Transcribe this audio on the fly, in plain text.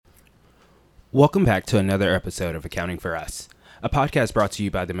Welcome back to another episode of Accounting for Us, a podcast brought to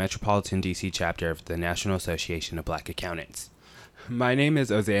you by the Metropolitan DC chapter of the National Association of Black Accountants. My name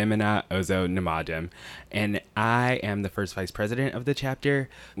is Ozayemina Ozo Namadem, and I am the first vice president of the chapter.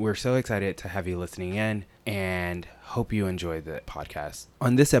 We're so excited to have you listening in and hope you enjoy the podcast.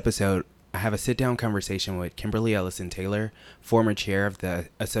 On this episode, I have a sit-down conversation with Kimberly Ellison Taylor, former chair of the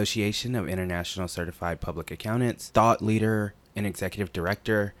Association of International Certified Public Accountants, thought leader and executive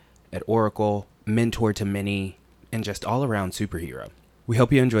director at Oracle, mentor to many, and just all-around superhero. We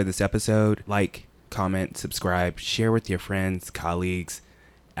hope you enjoy this episode. Like, comment, subscribe, share with your friends, colleagues,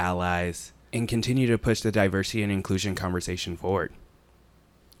 allies, and continue to push the diversity and inclusion conversation forward.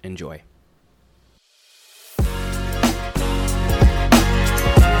 Enjoy.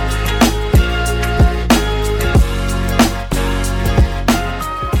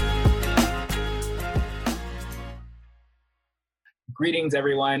 Greetings,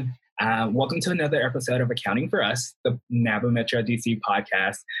 everyone. Welcome to another episode of Accounting for Us, the NABA Metro DC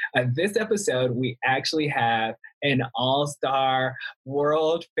podcast. This episode, we actually have an all-star,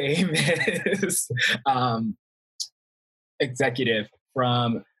 world-famous executive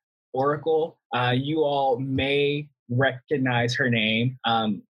from Oracle. You all may recognize her name.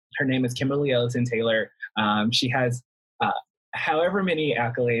 Her name is Kimberly Ellison Taylor. She has however many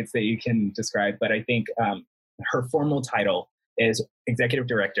accolades that you can describe, but I think her formal title is Executive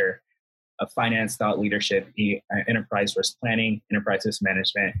Director of Finance, Thought Leadership, Enterprise Risk Planning, Enterprise Risk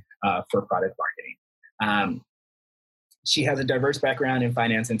Management for Product Marketing. She has a diverse background in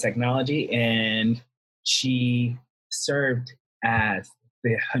finance and technology, and she served as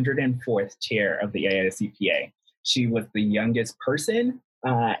the 104th chair of the AICPA. She was the youngest person,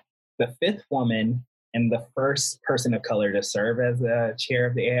 the fifth woman, and the first person of color to serve as the chair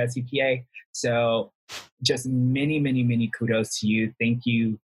of the AICPA. So just many, many, many kudos to you. Thank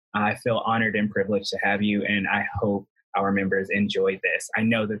you. I feel honored and privileged to have you, and I hope our members enjoy this. I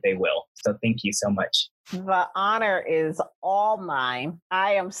know that they will. So thank you so much. The honor is all mine.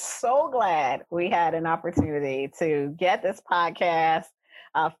 I am so glad we had an opportunity to get this podcast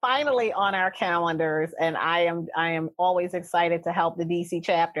finally on our calendars, and I am always excited to help the DC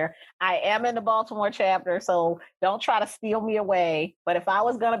chapter. I am in the Baltimore chapter, so don't try to steal me away. But if I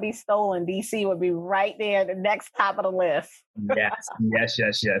was going to be stolen, DC would be right there, the next top of the list. Yes.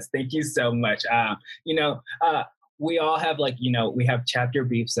 Thank you so much. We all have we have chapter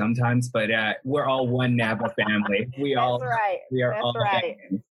beef sometimes, but we're all one NABA family. We all right.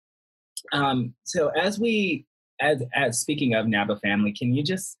 So as speaking of NABA family, can you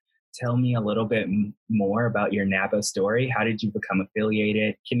just tell me a little bit more about your NABA story? How did you become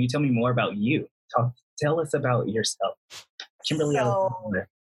affiliated? Can you tell me more about you? Tell us about yourself. Kimberly.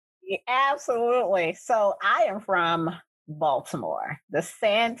 Absolutely. So I am from Baltimore, the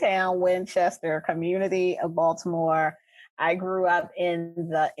Sandtown, Winchester community of Baltimore. I grew up in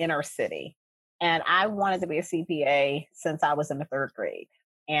the inner city, and I wanted to be a CPA since I was in the third grade.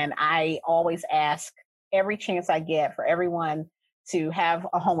 And I always ask every chance I get for everyone to have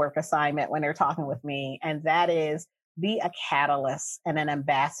a homework assignment when they're talking with me, and that is be a catalyst and an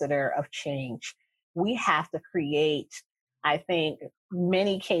ambassador of change. We have to create, I think,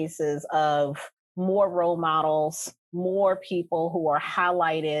 many cases of more role models, more people who are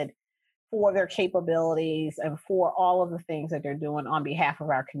highlighted for their capabilities and for all of the things that they're doing on behalf of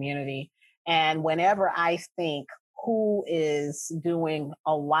our community. And whenever I think who is doing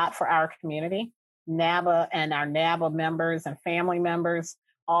a lot for our community, NABA and our NABA members and family members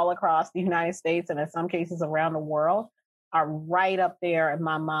all across the United States and in some cases around the world are right up there in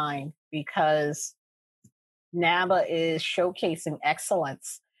my mind, because NABA is showcasing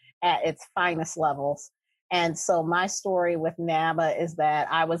excellence at its finest levels. And so my story with NABA is that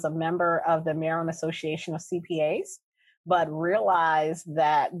I was a member of the Maryland Association of CPAs, but realized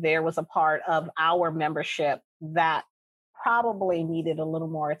that there was a part of our membership that probably needed a little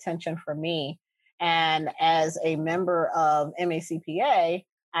more attention from me. And as a member of MACPA,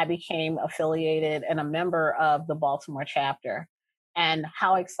 I became affiliated and a member of the Baltimore chapter. And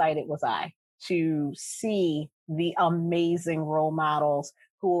how excited was I to see the amazing role models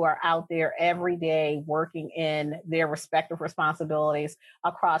who are out there every day working in their respective responsibilities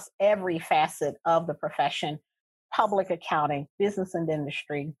across every facet of the profession: public accounting, business and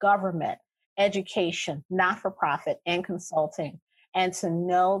industry, government, education, not-for-profit, and consulting. And to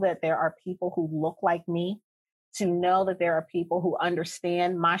know that there are people who look like me, to know that there are people who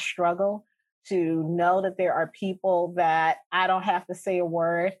understand my struggle, to know that there are people that I don't have to say a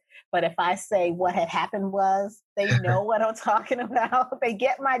word, but if I say what had happened was, they know what I'm talking about. They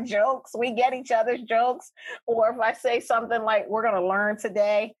get my jokes. We get each other's jokes. Or if I say something like, we're going to learn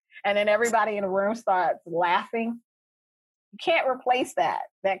today, and then everybody in the room starts laughing, you can't replace that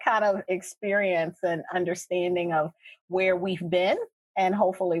kind of experience and understanding of where we've been and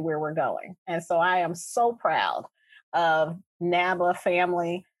hopefully where we're going. And so I am so proud of NABA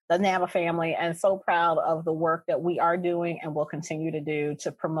family, the NABA family, and so proud of the work that we are doing and will continue to do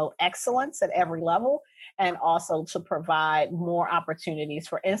to promote excellence at every level and also to provide more opportunities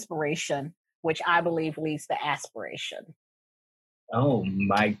for inspiration, which I believe leads to aspiration. Oh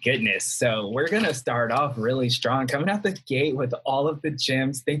my goodness. So we're going to start off really strong, coming out the gate with all of the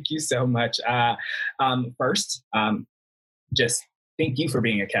gems. Thank you so much. First, just thank you for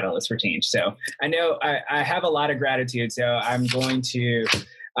being a catalyst for change. So I know I have a lot of gratitude. So I'm going to,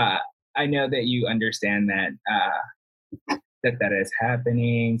 I know that you understand that, that is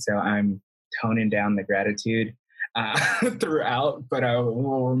happening. So I'm toning down the gratitude throughout, but I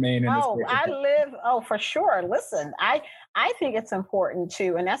will remain in this. For sure. Listen, I think it's important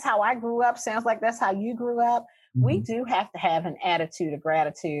too. And that's how I grew up. Sounds like that's how you grew up. Mm-hmm. We do have to have an attitude of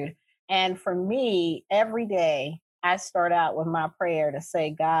gratitude. And for me, every day I start out with my prayer to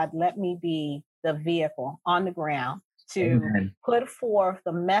say, God, let me be the vehicle on the ground to put forth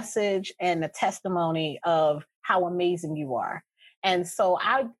the message and the testimony of how amazing you are. And so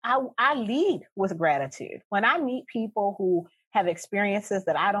I lead with gratitude. When I meet people who have experiences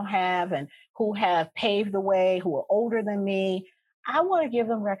that I don't have and who have paved the way, who are older than me, I want to give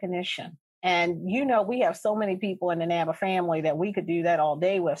them recognition. And, you know, we have so many people in the NABA family that we could do that all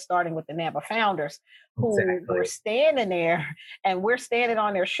day with, starting with the NABA founders who were standing there and we're standing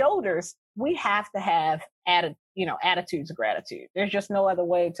on their shoulders. We have to have attitudes of gratitude. There's just no other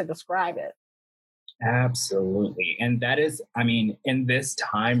way to describe it. Absolutely. And that is, I mean, in this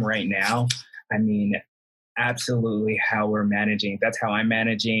time right now, I mean, absolutely how we're managing. That's how I'm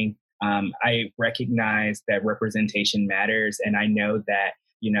managing. I recognize that representation matters. And I know that,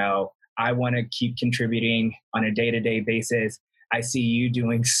 you know, I want to keep contributing on a day-to-day basis. I see you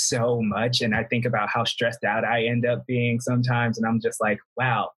doing so much. And I think about how stressed out I end up being sometimes. And I'm just like,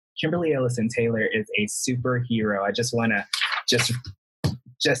 wow, Kimberly Ellison Taylor is a superhero. I just want to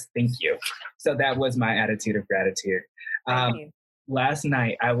just thank you. So that was my attitude of gratitude. Thank you. Last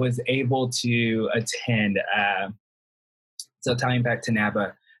night, I was able to attend, so tying back to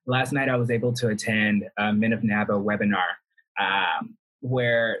NABA, last night I was able to attend a Men of NABA webinar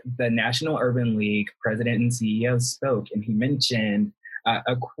where the National Urban League president and CEO spoke, and he mentioned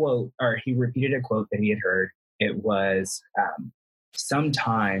a quote, or he repeated a quote that he had heard. It was,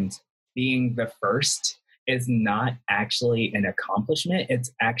 sometimes being the first is not actually an accomplishment,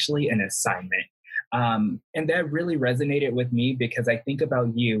 it's actually an assignment. And that really resonated with me because I think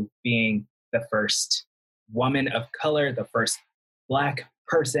about you being the first woman of color, the first Black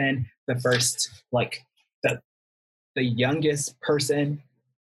person, the first, like, the youngest person,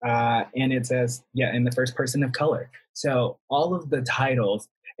 and it says, and the first person of color. So all of the titles,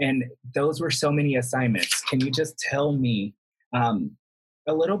 and those were so many assignments. Can you just tell me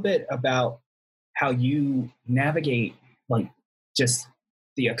a little bit about how you navigate, like, just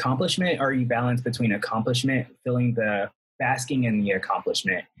the accomplishment? Are you balanced between accomplishment, feeling the basking in the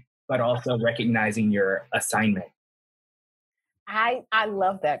accomplishment, but also recognizing your assignment? I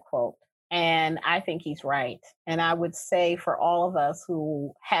love that quote. And I think he's right. And I would say for all of us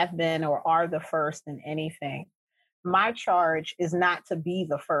who have been or are the first in anything, my charge is not to be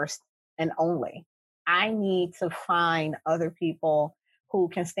the first and only. I need to find other people who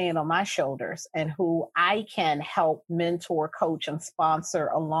can stand on my shoulders and who I can help mentor, coach, and sponsor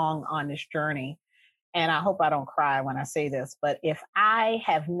along on this journey. And I hope I don't cry when I say this, but if I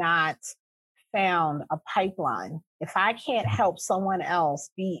have not found a pipeline, if I can't help someone else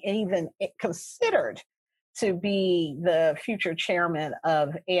be even considered to be the future chairman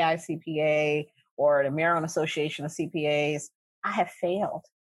of AICPA or the Maryland Association of CPAs, I have failed.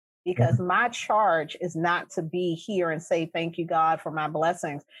 Because my charge is not to be here and say, thank you, God, for my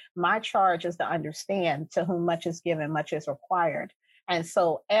blessings. My charge is to understand to whom much is given, much is required. And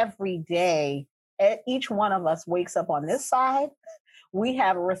so every day, each one of us wakes up on this side, we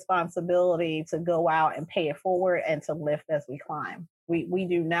have a responsibility to go out and pay it forward and to lift as we climb. We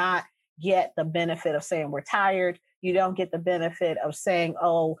do not get the benefit of saying we're tired. You don't get the benefit of saying,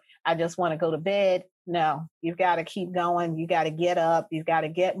 oh, I just want to go to bed. No, you've got to keep going. You got to get up. You've got to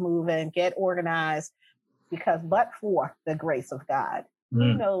get moving, get organized, because but for the grace of God,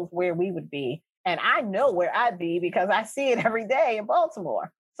 who knows where we would be? And I know where I'd be because I see it every day in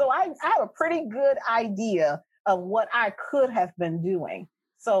Baltimore. So I have a pretty good idea of what I could have been doing.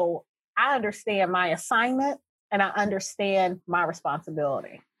 So I understand my assignment and I understand my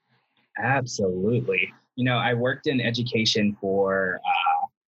responsibility. Absolutely. You know, I worked in education for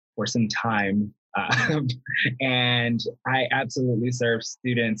some time, and I absolutely serve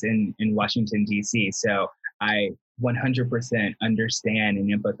students in Washington D.C. So I 100% understand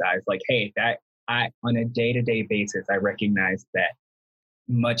and empathize. Like, hey, that I on a day-to-day basis, I recognize that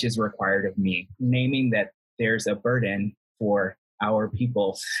much is required of me. Naming that there's a burden for our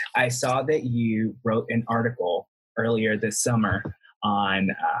people. I saw that you wrote an article earlier this summer on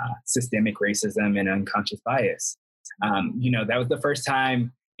systemic racism and unconscious bias. You know, that was the first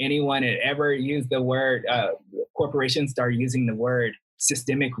time anyone had ever used the word, corporations started using the word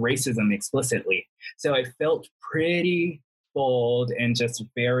systemic racism explicitly. So it felt pretty bold and just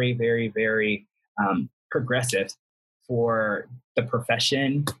very, very, very progressive for the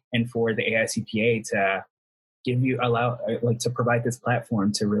profession and for the AICPA to to provide this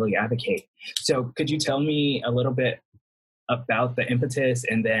platform to really advocate. So could you tell me a little bit about the impetus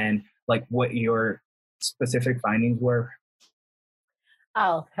and then like what your specific findings were?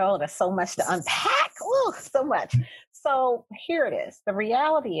 Oh, there's so much to unpack. Oh, so much. So here it is. The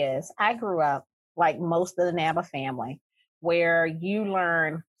reality is, I grew up like most of the Naba family, where you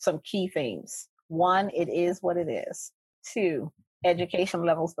learn some key things. One, it is what it is. Two, education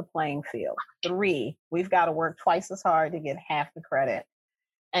levels the playing field. Three, we've got to work twice as hard to get half the credit.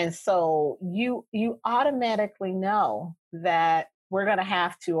 And so you automatically know that we're going to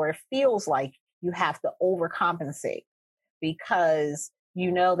have to, or it feels like you have to overcompensate, because you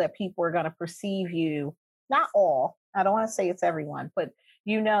know that people are going to perceive you, not all, I don't want to say it's everyone, but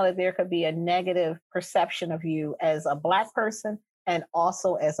you know that there could be a negative perception of you as a Black person and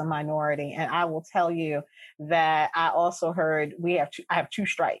also as a minority. And I will tell you that I also heard I have two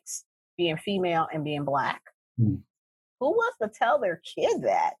strikes, being female and being Black. Who wants to tell their kid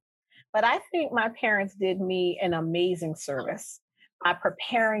that? But I think my parents did me an amazing service by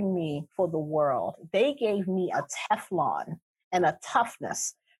preparing me for the world. They gave me a Teflon and a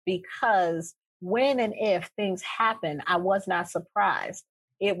toughness, because when and if things happen, I was not surprised.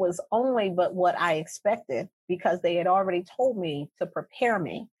 It was only but what I expected, because they had already told me to prepare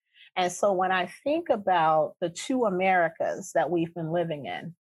me. And so when I think about the two Americas that we've been living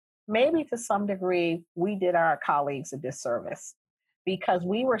in, maybe to some degree, we did our colleagues a disservice, because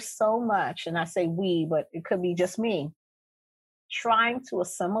we were so much, and I say we, but it could be just me, trying to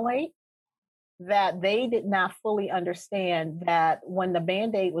assimilate, that they did not fully understand that when the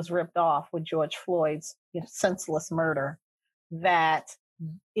Band-Aid was ripped off with George Floyd's senseless murder, that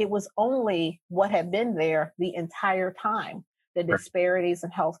it was only what had been there the entire time. The disparities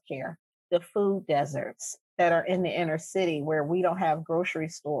in healthcare, the food deserts that are in the inner city where we don't have grocery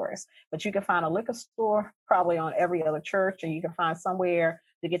stores, but you can find a liquor store probably on every other church, and you can find somewhere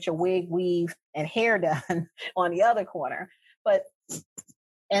to get your wig, weave, and hair done on the other corner. But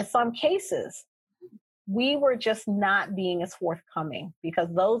in some cases, we were just not being as forthcoming, because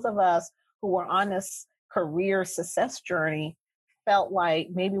those of us who were on this career success journey felt like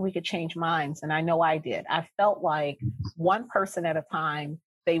maybe we could change minds. And I know I did. I felt like one person at a time,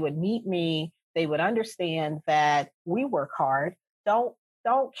 they would meet me, they would understand that we work hard. Don't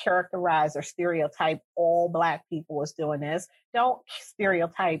characterize or stereotype all Black people as doing this. Don't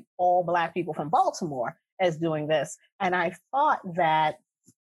stereotype all Black people from Baltimore as doing this. And I thought that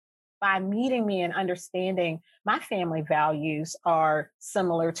by meeting me and understanding my family values are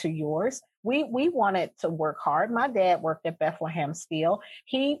similar to yours, we wanted to work hard. My dad worked at Bethlehem Steel.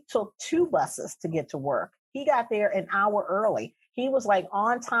 He took 2 buses to get to work. He got there an hour early. He was like,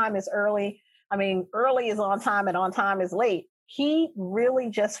 on time is early. I mean, early is on time and on time is late. He really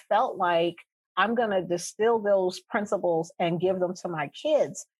just felt like, I'm going to distill those principles and give them to my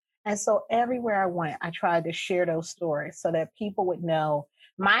kids. And so everywhere I went, I tried to share those stories so that people would know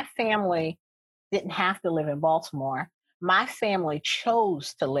my family didn't have to live in Baltimore. My family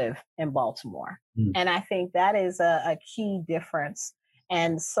chose to live in Baltimore. And I think that is a key difference.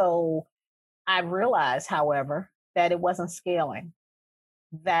 And so I realized, however, that it wasn't scaling,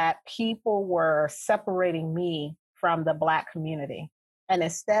 that people were separating me from the Black community. And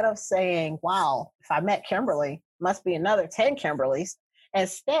instead of saying, wow, if I met Kimberly, must be another 10 Kimberlys,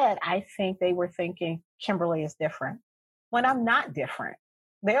 instead, I think they were thinking Kimberly is different, when I'm not different.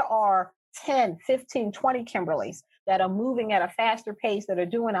 There are 10, 15, 20 Kimberlys that are moving at a faster pace, that are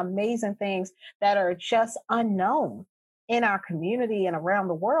doing amazing things, that are just unknown in our community and around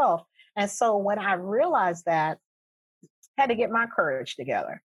the world. And so when I realized that, I had to get my courage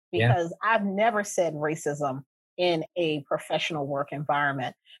together, because I've never said racism in a professional work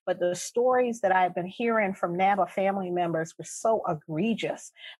environment. But the stories that I've been hearing from NABA family members were so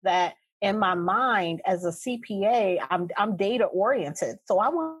egregious that in my mind as a CPA, I'm data oriented. So I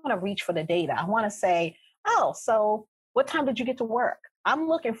want to reach for the data. I want to say, oh, so what time did you get to work? I'm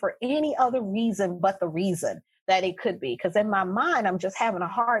looking for any other reason but the reason that it could be. Because in my mind, I'm just having a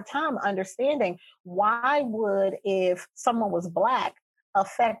hard time understanding why would, if someone was Black,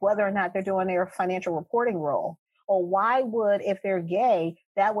 affect whether or not they're doing their financial reporting role? Or why would, if they're gay,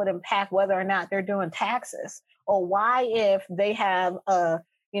 that would impact whether or not they're doing taxes? Or why, if they have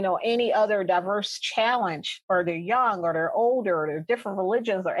any other diverse challenge, or they're young or they're older or they're different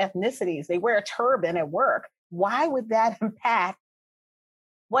religions or ethnicities, they wear a turban at work, why would that impact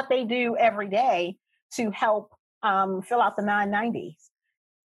what they do every day to help fill out the 990s?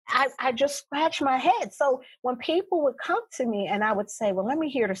 I just scratch my head. So when people would come to me and I would say, well, let me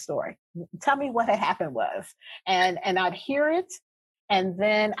hear the story. Tell me what had happened was. And I'd hear it. And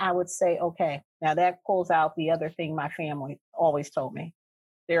then I would say, okay, now that pulls out the other thing my family always told me.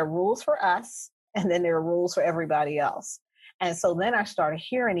 There are rules for us, and then there are rules for everybody else. And so then I started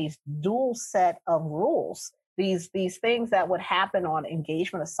hearing these dual set of rules, these things that would happen on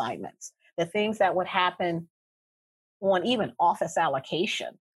engagement assignments, the things that would happen on even office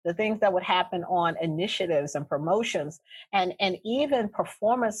allocation, the things that would happen on initiatives and promotions, and even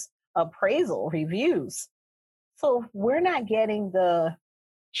performance appraisal reviews. So if we're not getting the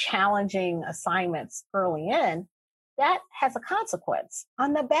challenging assignments early in, that has a consequence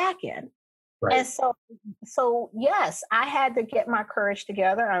on the back end. Right. And so yes, I had to get my courage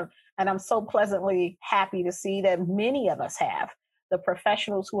together, and I'm so pleasantly happy to see that many of us have. The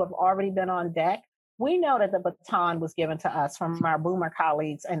professionals who have already been on deck, we know that the baton was given to us from our boomer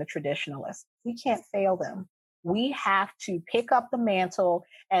colleagues and the traditionalists. We can't fail them. We have to pick up the mantle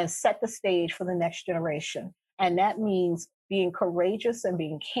and set the stage for the next generation. And that means being courageous and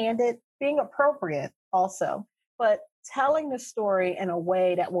being candid, being appropriate also, but telling the story in a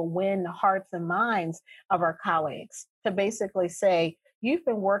way that will win the hearts and minds of our colleagues, to basically say, you've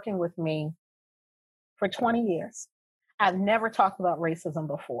been working with me for 20 years. I've never talked about racism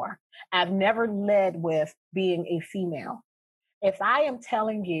before. I've never led with being a female. If I am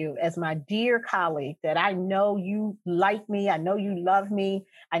telling you as my dear colleague that I know you like me, I know you love me,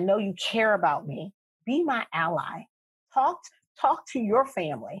 I know you care about me, be my ally. Talk to your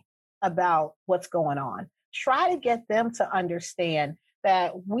family about what's going on. Try to get them to understand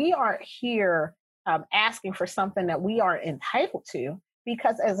that we aren't here asking for something that we aren't entitled to.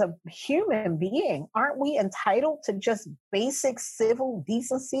 Because as a human being, aren't we entitled to just basic civil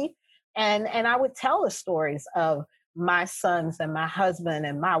decency? And I would tell the stories of my sons and my husband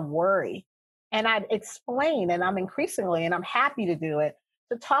and my worry. And I'd explain, and I'm increasingly, and I'm happy to do it,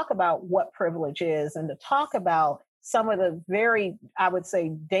 to talk about what privilege is and to talk about some of the very, I would say,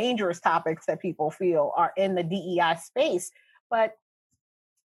 dangerous topics that people feel are in the DEI space. But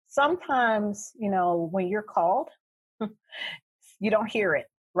sometimes, when you're called, you don't hear it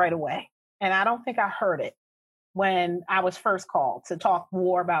right away. And I don't think I heard it when I was first called to talk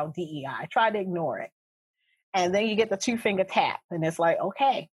more about DEI. I tried to ignore it. And then you get the 2-finger tap, and it's like,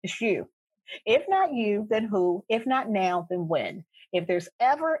 okay, it's you. If not you, then who? If not now, then when? If there's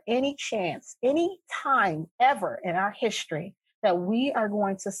ever any chance, any time ever in our history that we are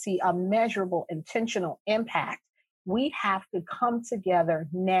going to see a measurable, intentional impact, we have to come together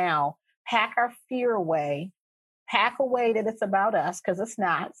now, pack our fear away, pack away that it's about us, because it's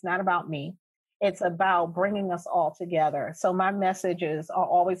not about me. It's about bringing us all together. So my messages are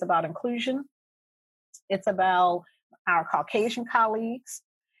always about inclusion. It's about our Caucasian colleagues,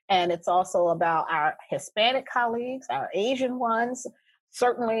 and it's also about our Hispanic colleagues, our Asian ones,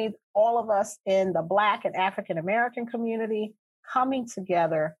 certainly all of us in the Black and African American community coming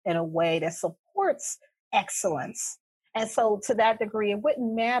together in a way that supports excellence. And so to that degree, it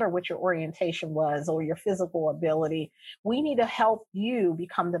wouldn't matter what your orientation was or your physical ability. We need to help you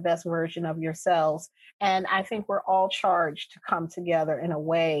become the best version of yourselves. And I think we're all charged to come together in a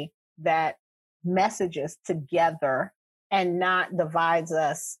way that messages together and not divides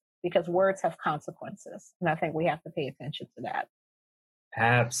us, because words have consequences. And I think we have to pay attention to that.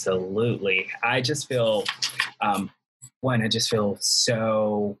 Absolutely. I just feel, I just feel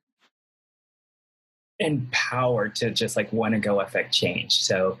so empowered to just want to go affect change.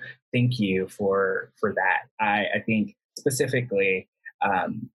 So thank you for that. I think specifically,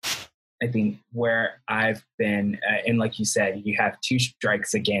 I think where I've been, and like you said, you have 2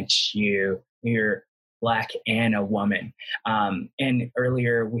 strikes against you. You're Black and a woman. And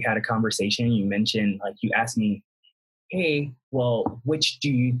earlier we had a conversation. You mentioned, you asked me, hey, well, which do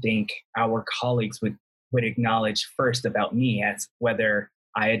you think our colleagues would would acknowledge first about me as whether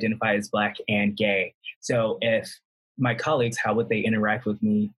I identify as Black and gay. So if my colleagues, how would they interact with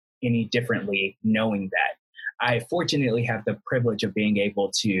me any differently knowing that? I fortunately have the privilege of being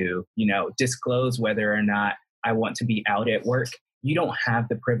able to, disclose whether or not I want to be out at work. You don't have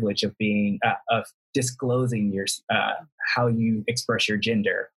the privilege of being, of disclosing your, how you express your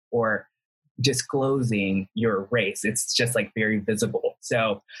gender or disclosing your race. It's just like very visible.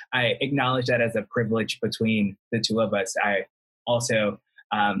 So I acknowledge that as a privilege between the two of us. I also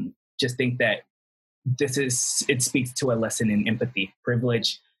just think that it speaks to a lesson in empathy.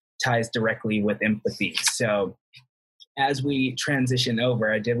 Privilege ties directly with empathy. So as we transition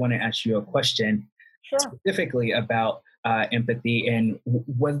over, I did want to ask you a question specifically about empathy. And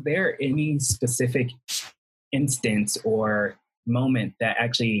was there any specific instance or moment that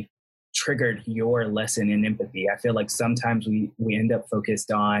actually triggered your lesson in empathy? I feel like sometimes we end up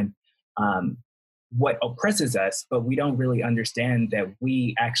focused on what oppresses us, but we don't really understand that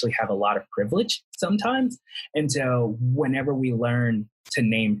we actually have a lot of privilege sometimes. And so whenever we learn to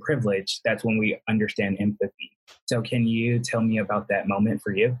name privilege, that's when we understand empathy. So can you tell me about that moment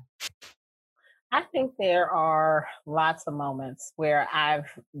for you? I think there are lots of moments where I've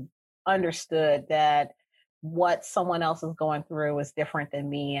understood that what someone else is going through is different than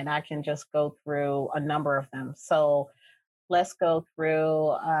me, and I can just go through a number of them. So let's go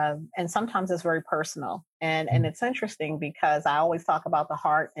through, and sometimes it's very personal. And it's interesting because I always talk about the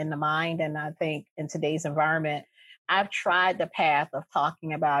heart and the mind. And I think in today's environment, I've tried the path of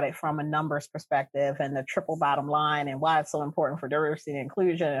talking about it from a numbers perspective and the triple bottom line and why it's so important for diversity and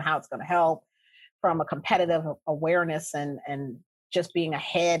inclusion and how it's going to help from a competitive awareness and just being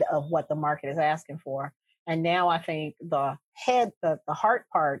ahead of what the market is asking for. And now I think the heart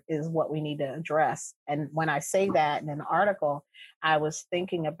part is what we need to address. And when I say that in an article, I was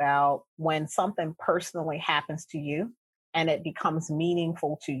thinking about when something personally happens to you and it becomes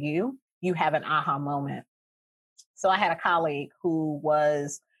meaningful to you, you have an aha moment. So I had a colleague who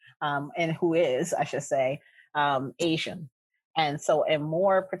was, and who is, I should say, Asian. And so in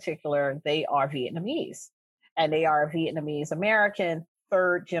more particular, they are Vietnamese and they are Vietnamese American,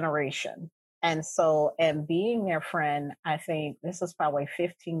 third generation. And so, and being their friend, I think this was probably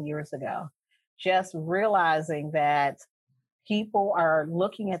 15 years ago, just realizing that people are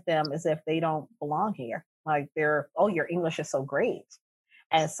looking at them as if they don't belong here. Like oh, your English is so great.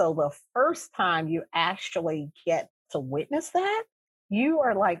 And so the first time you actually get to witness that, you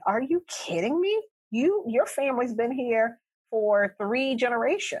are like, are you kidding me? Your family's been here for 3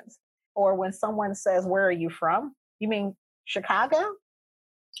 generations. Or when someone says, where are you from? You mean Chicago?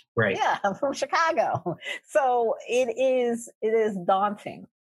 Right. Yeah, I'm from Chicago. So it is daunting.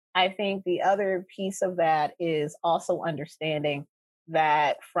 I think the other piece of that is also understanding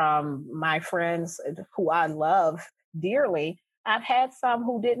that from my friends who I love dearly, I've had some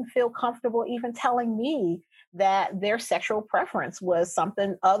who didn't feel comfortable even telling me that their sexual preference was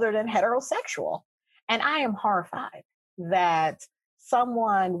something other than heterosexual. And I am horrified that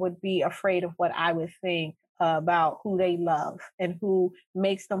someone would be afraid of what I would think about who they love and who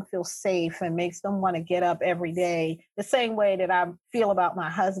makes them feel safe and makes them want to get up every day the same way that I feel about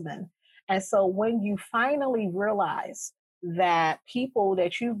my husband. And so when you finally realize that people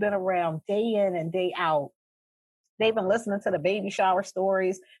that you've been around day in and day out, they've been listening to the baby shower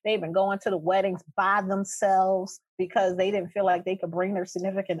stories, they've been going to the weddings by themselves because they didn't feel like they could bring their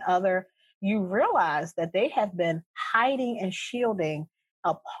significant other, you realize that they have been hiding and shielding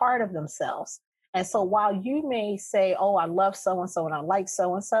a part of themselves. And so while you may say, oh, I love so-and-so and I like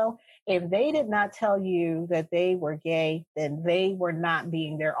so-and-so, if they did not tell you that they were gay, then they were not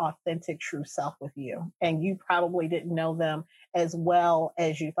being their authentic true self with you. And you probably didn't know them as well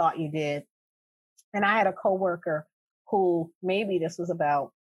as you thought you did. And I had a coworker who, maybe this was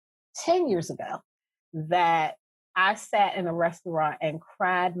about 10 years ago, that I sat in a restaurant and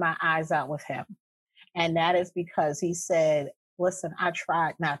cried my eyes out with him. And that is because he said, listen, I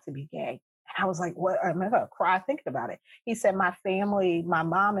tried not to be gay. I was like, what? I'm going to cry thinking about it. He said, my family, my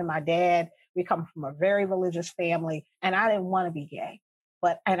mom and my dad, we come from a very religious family, and I didn't want to be gay.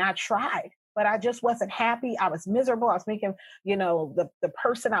 And I tried, but I just wasn't happy. I was miserable. I was making, the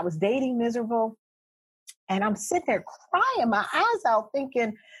person I was dating miserable. And I'm sitting there crying my eyes out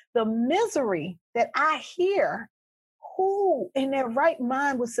thinking the misery that I hear. Who in their right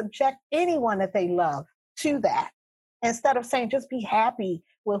mind would subject anyone that they love to that? Instead of saying, just be happy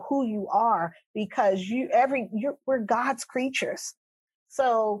with who you are, because we're God's creatures.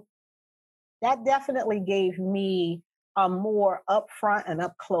 So that definitely gave me a more upfront and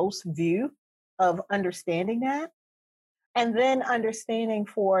up close view of understanding that. And then understanding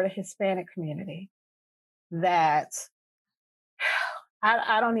for the Hispanic community. that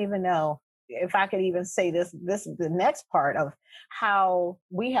I don't even know if I could even say this is the next part of how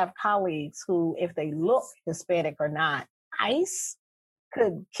we have colleagues who, if they look Hispanic or not, ICE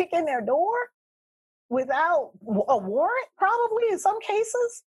could kick in their door without a warrant, probably in some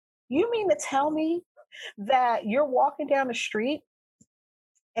cases. You mean to tell me that you're walking down the street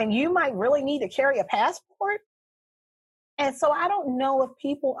and you might really need to carry a passport? And so I don't know if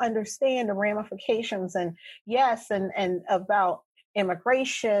people understand the ramifications and about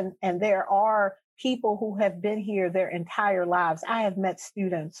immigration. And there are people who have been here their entire lives. I have met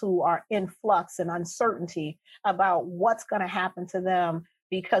students who are in flux and uncertainty about what's going to happen to them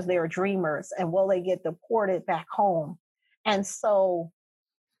because they're dreamers and will they get deported back home. And so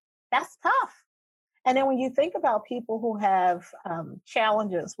that's tough. And then when you think about people who have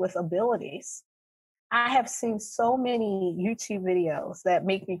challenges with abilities, I have seen so many YouTube videos that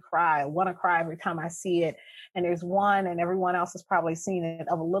make me cry. I want to cry every time I see it. And there's one, and everyone else has probably seen it,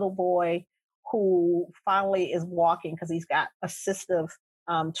 of a little boy who finally is walking because he's got assistive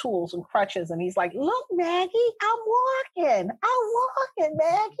tools and crutches. And he's like, look, Maggie, I'm walking,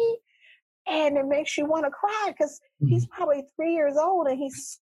 Maggie. And it makes you want to cry because he's probably 3 years old and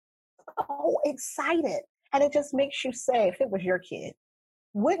he's so excited. And it just makes you say, if it was your kid,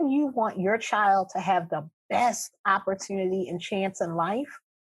 wouldn't you want your child to have the best opportunity and chance in life?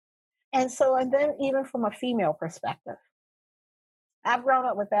 And then even from a female perspective, I've grown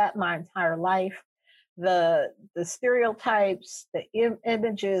up with that my entire life. The stereotypes, the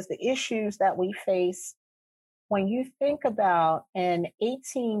images, the issues that we face. When you think about in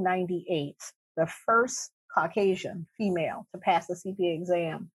 1898, the first Caucasian female to pass the CPA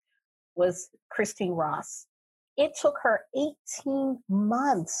exam was Christine Ross. It took her 18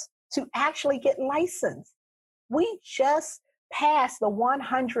 months to actually get licensed. We just passed the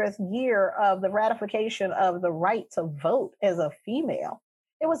 100th year of the ratification of the right to vote as a female.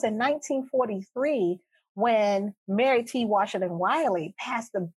 It was in 1943 when Mary T. Washington Wiley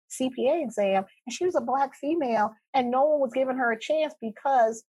passed the CPA exam, and she was a Black female, and no one was giving her a chance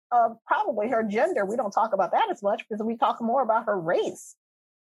because of probably her gender. We don't talk about that as much because we talk more about her race.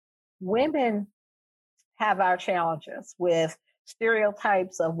 Women have our challenges with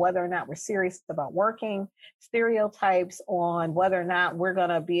stereotypes of whether or not we're serious about working, stereotypes on whether or not we're going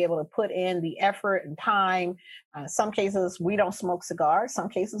to be able to put in the effort and time. Some cases we don't smoke cigars. Some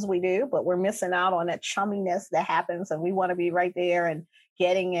cases we do, but we're missing out on that chumminess that happens. And we want to be right there and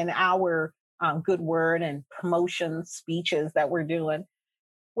getting in our good word and promotion speeches that we're doing.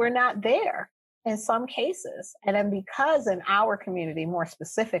 We're not there in some cases. And then because in our community, more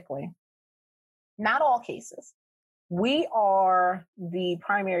specifically, not all cases, we are the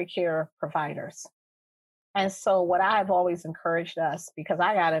primary care providers. And so what I've always encouraged us, because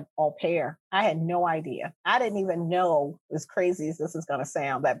I got an au pair, I had no idea. I didn't even know, as crazy as this is going to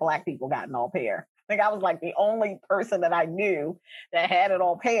sound, that Black people got an au pair. I think I was like the only person that I knew that had an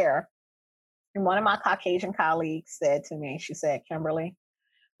au pair. And one of my Caucasian colleagues said to me, she said, Kimberly,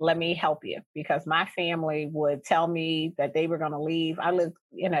 let me help you, because my family would tell me that they were going to leave. I lived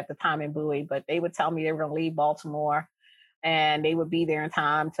at the time in Bowie, but they would tell me they were going to leave Baltimore and they would be there in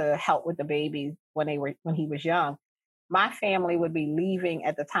time to help with the baby when he was young. My family would be leaving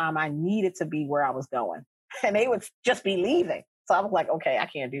at the time I needed to be where I was going, and they would just be leaving. So I was like, okay, I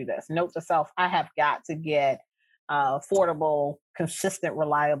can't do this. Note to self, I have got to get affordable, consistent,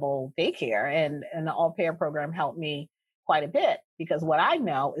 reliable daycare. And the au pair program helped me quite a bit, because what I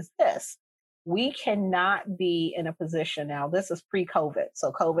know is this: we cannot be in a position now. This is pre-COVID,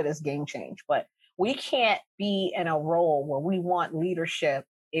 so COVID is game change, but we can't be in a role where we want leadership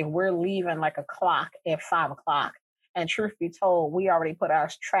if we're leaving like a clock at 5:00. And truth be told, we already put our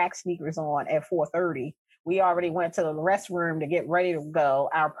track sneakers on at 4:30. We already went to the restroom to get ready to go.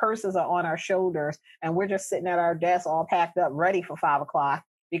 Our purses are on our shoulders, and we're just sitting at our desk all packed up, ready for 5:00.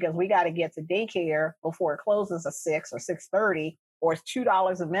 Because we got to get to daycare before it closes at 6 or 6:30, or it's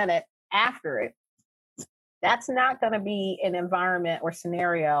 $2 a minute after it. That's not going to be an environment or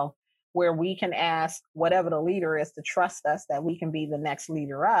scenario where we can ask whatever the leader is to trust us that we can be the next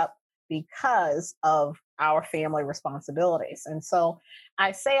leader up because of our family responsibilities. And so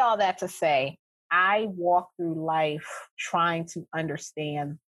I say all that to say, I walk through life trying to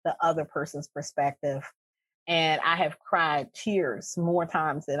understand the other person's perspective. And I have cried tears more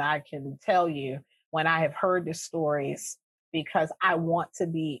times than I can tell you when I have heard the stories, because I want to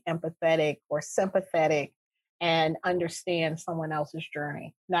be empathetic or sympathetic and understand someone else's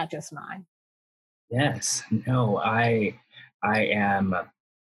journey, not just mine. Yes. No, I am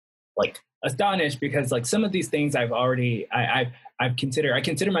like astonished, because like some of these things I've I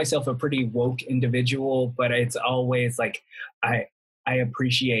consider myself a pretty woke individual, but it's always like I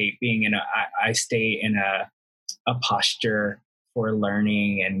appreciate being I stay in a posture for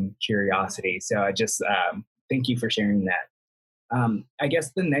learning and curiosity. So I just thank you for sharing that. I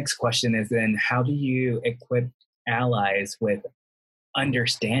guess the next question is then, how do you equip allies with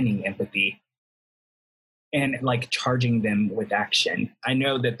understanding empathy and like charging them with action? I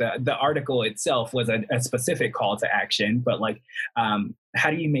know that the article itself was a specific call to action, but like, how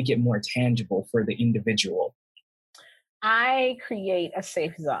do you make it more tangible for the individual? I create a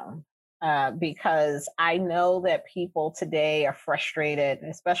safe zone because I know that people today are frustrated,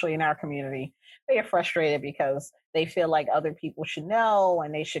 especially in our community. They are frustrated because they feel like other people should know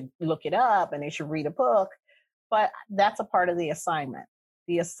and they should look it up and they should read a book. But that's a part of the assignment.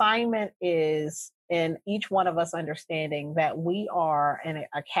 The assignment is in each one of us understanding that we are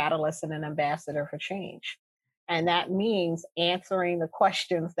a catalyst and an ambassador for change. And that means answering the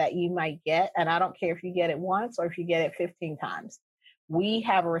questions that you might get. And I don't care if you get it once or if you get it 15 times. We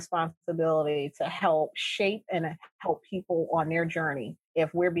have a responsibility to help shape and help people on their journey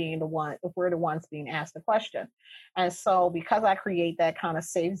if we're the ones being asked the question. And so because I create that kind of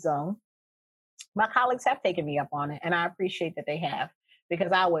safe zone, my colleagues have taken me up on it, and I appreciate that they have,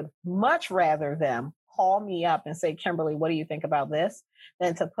 because I would much rather them call me up and say, Kimberly, what do you think about this?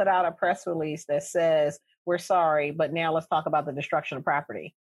 Than to put out a press release that says, we're sorry, but now let's talk about the destruction of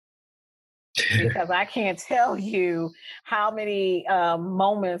property. Because I can't tell you how many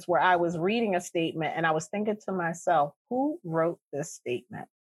moments where I was reading a statement and I was thinking to myself, who wrote this statement?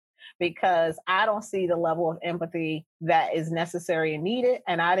 Because I don't see the level of empathy that is necessary and needed.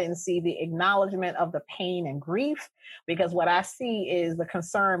 And I didn't see the acknowledgement of the pain and grief, because what I see is the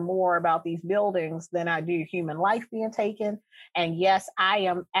concern more about these buildings than I do human life being taken. And yes, I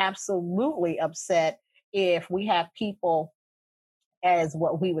am absolutely upset if we have people, as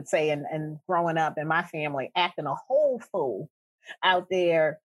what we would say, and growing up in my family, acting a whole fool out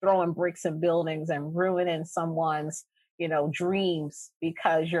there, throwing bricks in buildings and ruining someone's dreams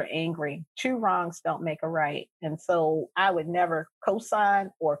because you're angry. Two wrongs don't make a right. And so I would never co-sign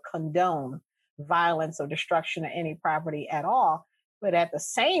or condone violence or destruction of any property at all. But at the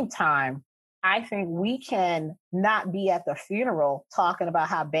same time, I think we can not be at the funeral talking about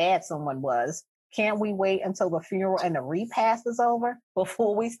how bad someone was. Can't we wait until the funeral and the repast is over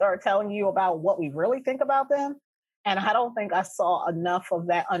before we start telling you about what we really think about them? And I don't think I saw enough of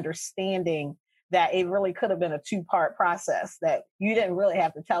that understanding that it really could have been a two-part process, that you didn't really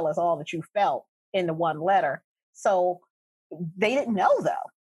have to tell us all that you felt in the one letter. So they didn't know,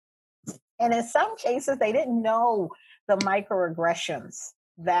 though. And in some cases, they didn't know the microaggressions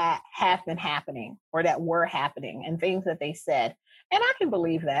that have been happening or that were happening and things that they said. And I can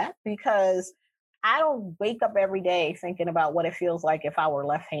believe that, because I don't wake up every day thinking about what it feels like if I were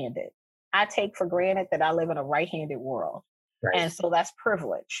left-handed. I take for granted that I live in a right-handed world. Right. And so that's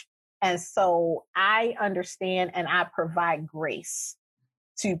privilege. And so I understand and I provide grace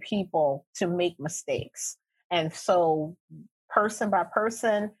to people to make mistakes. And so person by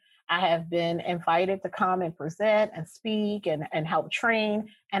person, I have been invited to come and present and speak and help train,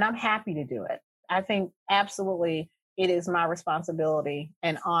 and I'm happy to do it. I think absolutely it is my responsibility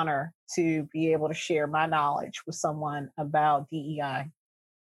and honor to be able to share my knowledge with someone about DEI.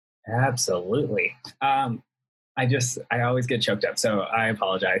 Absolutely. I always get choked up, so I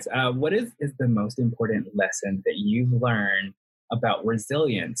apologize. What is the most important lesson that you've learned about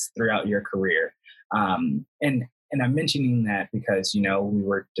resilience throughout your career? And I'm mentioning that because, we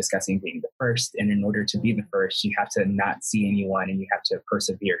were discussing being the first, and in order to be the first, you have to not see anyone and you have to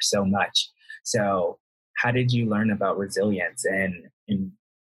persevere so much. So how did you learn about resilience, and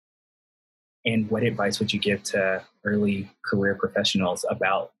what advice would you give to early career professionals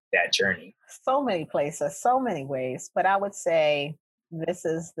about that journey? So many places, so many ways, but I would say this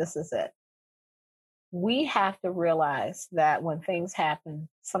is it. We have to realize that when things happen,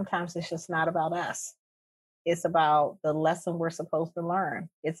 sometimes it's just not about us. It's about the lesson we're supposed to learn.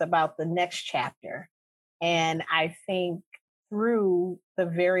 It's about the next chapter. And I think through the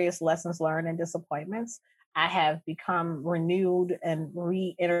various lessons learned and disappointments, I have become renewed and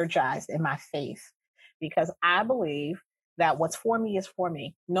re-energized in my faith, because I believe that what's for me is for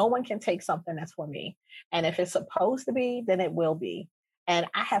me. No one can take something that's for me. And if it's supposed to be, then it will be. And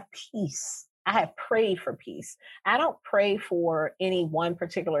I have peace. I have prayed for peace. I don't pray for any one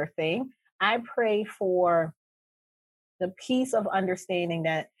particular thing. I pray for the peace of understanding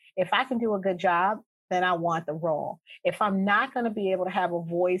that if I can do a good job, then I want the role. If I'm not going to be able to have a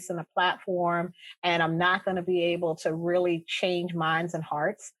voice and a platform, and I'm not going to be able to really change minds and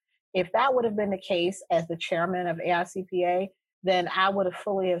hearts, if that would have been the case as the chairman of AICPA, then I would have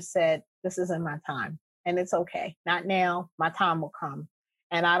fully have said, this isn't my time. And it's okay. Not now. My time will come.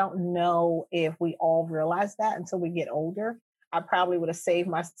 And I don't know if we all realize that until we get older. I probably would have saved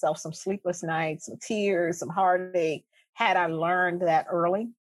myself some sleepless nights, some tears, some heartache had I learned that early.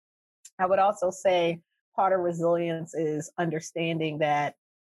 I would also say part of resilience is understanding that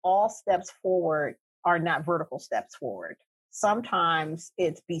all steps forward are not vertical steps forward. Sometimes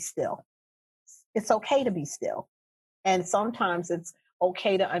it's be still. It's okay to be still. And sometimes it's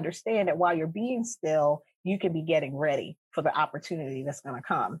okay to understand that while you're being still, you can be getting ready for the opportunity that's going to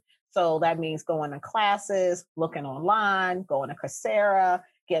come. So that means going to classes, looking online, going to Coursera,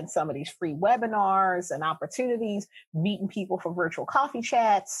 getting some of these free webinars and opportunities, meeting people for virtual coffee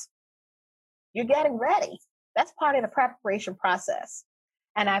chats. You're getting ready. That's part of the preparation process.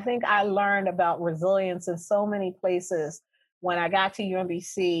 And I think I learned about resilience in so many places when I got to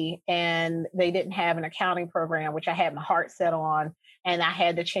UMBC and they didn't have an accounting program, which I had my heart set on. And I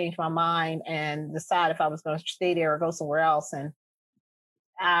had to change my mind and decide if I was going to stay there or go somewhere else. And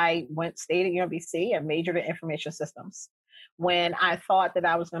I stayed at UMBC and majored in information systems. When I thought that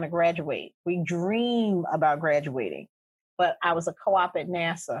I was going to graduate, we dream about graduating, but I was a co-op at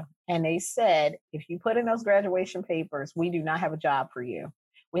NASA. And they said, if you put in those graduation papers, we do not have a job for you.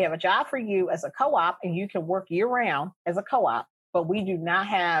 We have a job for you as a co-op and you can work year round as a co-op, but we do not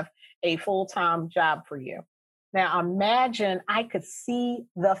have a full-time job for you. Now imagine I could see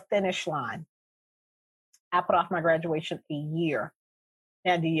the finish line. I put off my graduation a year.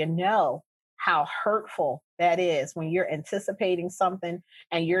 Now, do you know how hurtful that is when you're anticipating something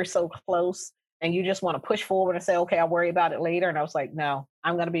and you're so close and you just want to push forward and say, okay, I'll worry about it later. And I was like, no,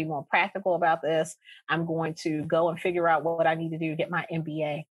 I'm going to be more practical about this. I'm going to go and figure out what I need to do to get my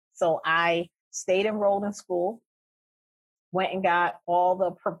MBA. So I stayed enrolled in school, went and got all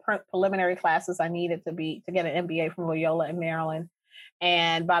the preliminary classes I needed to get an MBA from Loyola in Maryland.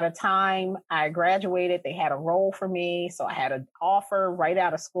 And by the time I graduated, they had a role for me. So I had an offer right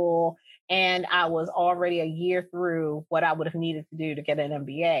out of school. And I was already a year through what I would have needed to do to get an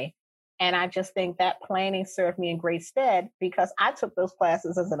MBA. And I just think that planning served me in great stead because I took those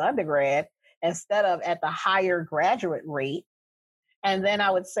classes as an undergrad instead of at the higher graduate rate. And then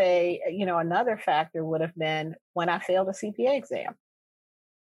I would say, another factor would have been when I failed a CPA exam.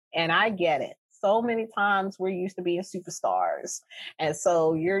 And I get it. So many times we're used to being superstars. And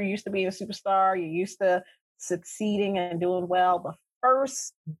so you're used to being a superstar. You're used to succeeding and doing well. The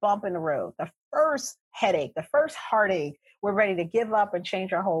first bump in the road, the first headache, the first heartache, we're ready to give up and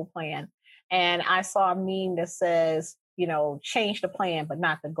change our whole plan. And I saw a meme that says, change the plan, but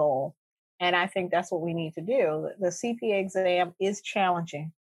not the goal. And I think that's what we need to do. The CPA exam is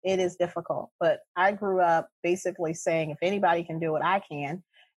challenging. It is difficult. But I grew up basically saying, if anybody can do it, I can.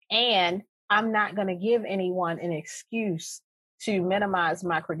 And I'm not going to give anyone an excuse to minimize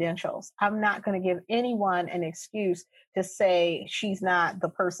my credentials. I'm not going to give anyone an excuse to say she's not the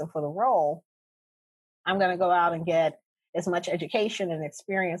person for the role. I'm going to go out and get as much education and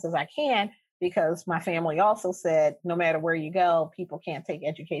experience as I can because my family also said, no matter where you go, people can't take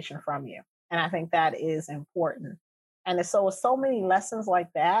education from you. And I think that is important. And so with so many lessons like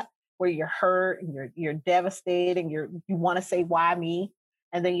that, where you're hurt and you're devastated and you want to say, why me?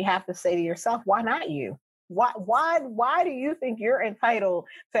 And then you have to say to yourself, why not you? Why do you think you're entitled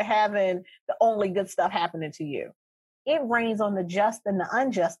to having the only good stuff happening to you? It rains on the just and the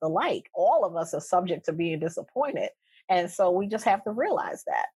unjust alike. All of us are subject to being disappointed. And so we just have to realize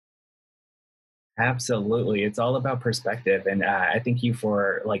that. Absolutely. It's all about perspective. And I thank you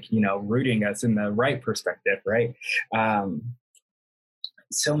for rooting us in the right perspective, right?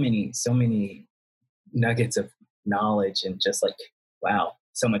 So many nuggets of knowledge and just wow,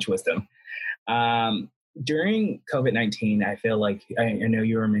 so much wisdom. During COVID-19, I feel like, I know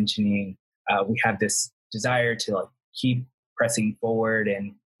you were mentioning, we have this desire to keep pressing forward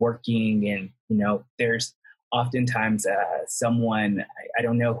and working. And, there's oftentimes someone, I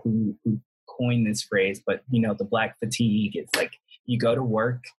don't know who coined this phrase, but, the Black fatigue. It's you go to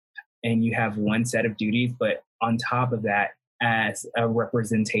work and you have one set of duties, but on top of that, as a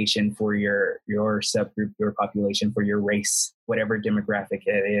representation for your subgroup, your population, for your race, whatever demographic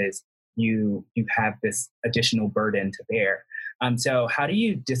it is, you have this additional burden to bear. So how do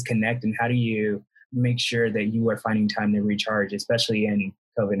you disconnect and how do you make sure that you are finding time to recharge, especially in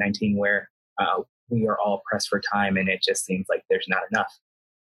COVID-19 where we are all pressed for time and it just seems like there's not enough?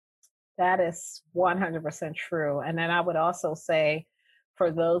 That is 100% true. And then I would also say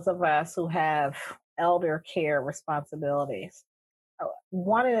for those of us who have elder care responsibilities,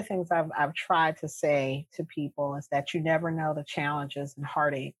 one of the things I've tried to say to people is that you never know the challenges and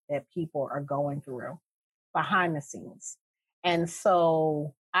heartache that people are going through behind the scenes. And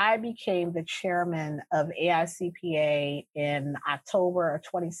so I became the chairman of AICPA in October of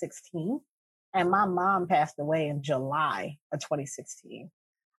 2016. And my mom passed away in July of 2016.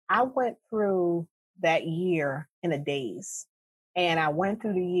 I went through that year in a daze. And I went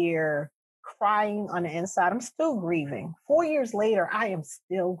through the year crying on the inside. I'm still grieving. 4 years later, I am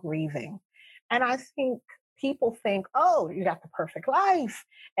still grieving. And I think people think, oh, you got the perfect life,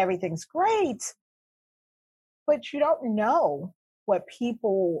 everything's great. But you don't know what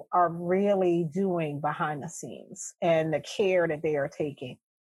people are really doing behind the scenes and the care that they are taking.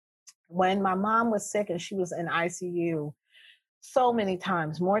 When my mom was sick and she was in ICU, so many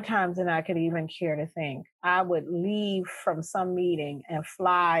times, more times than I could even care to think, I would leave from some meeting and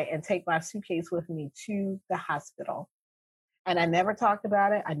fly and take my suitcase with me to the hospital. And I never talked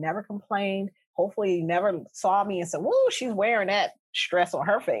about it. I never complained. Hopefully you never saw me and said, whoa, she's wearing that stress on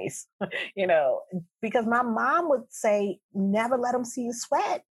her face, because my mom would say, never let them see you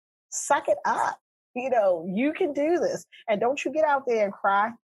sweat. Suck it up. You can do this. And don't you get out there and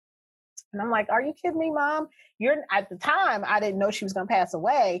cry. And I'm like, are you kidding me, Mom? At the time, I didn't know she was going to pass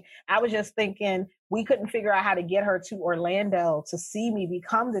away. I was just thinking we couldn't figure out how to get her to Orlando to see me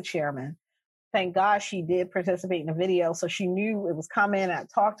become the chairman. Thank God she did participate in the video. So she knew it was coming. I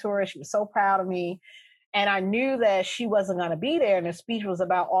talked to her. She was so proud of me. And I knew that she wasn't going to be there. And the speech was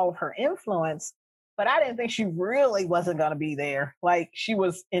about all of her influence. But I didn't think she really wasn't going to be there. Like she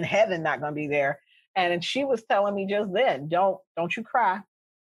was in heaven, not going to be there. And she was telling me just then, don't you cry.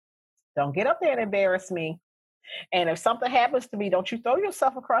 Don't get up there and embarrass me. And if something happens to me, don't you throw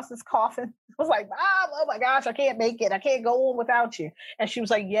yourself across this coffin. I was like, Mom, oh my gosh, I can't make it. I can't go on without you. And she was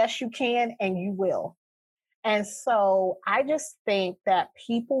like, yes, you can, and you will. And so I just think that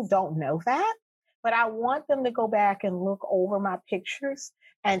people don't know that, but I want them to go back and look over my pictures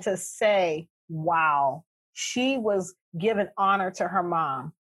and to say, wow, she was giving honor to her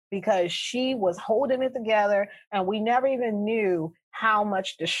mom because she was holding it together. And we never even knew how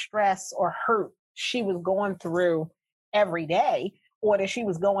much distress or hurt she was going through every day, or that she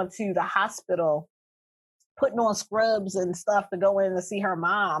was going to the hospital, putting on scrubs and stuff to go in to see her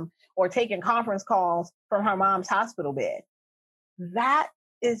mom, or taking conference calls from her mom's hospital bed. That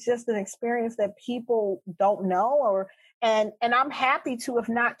is just an experience that people don't know, and I'm happy to have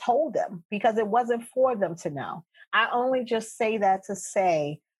not told them because it wasn't for them to know. I only just say that to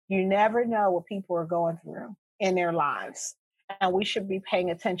say, you never know what people are going through in their lives. And we should be paying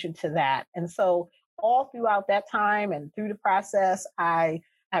attention to that. And so all throughout that time and through the process, I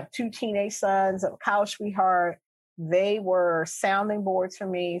have 2 teenage sons, a college sweetheart. They were sounding boards for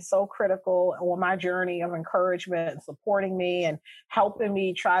me, so critical on my journey of encouragement and supporting me and helping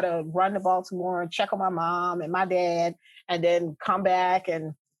me try to run to Baltimore and check on my mom and my dad, and then come back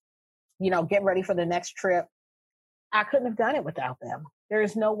and, get ready for the next trip. I couldn't have done it without them. There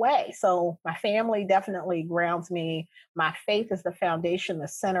is no way. So my family definitely grounds me. My faith is the foundation, the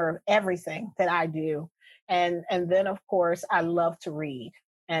center of everything that I do. And then, of course, I love to read.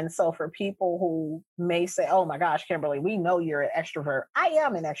 And so for people who may say, oh my gosh, Kimberly, we know you're an extrovert. I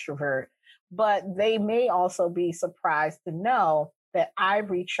am an extrovert, but they may also be surprised to know that I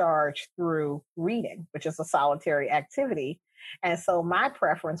recharge through reading, which is a solitary activity. And so my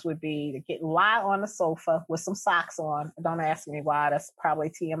preference would be to lie on the sofa with some socks on. Don't ask me why, that's probably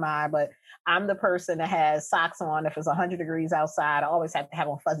TMI, but I'm the person that has socks on. If it's 100 degrees outside, I always have to have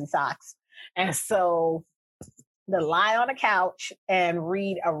on fuzzy socks. And so to lie on a couch and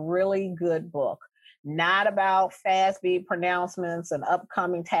read a really good book, not about FASB pronouncements and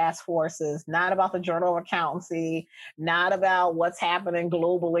upcoming task forces, not about the Journal of Accountancy, not about what's happening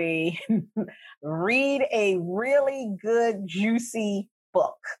globally. Read a really good, juicy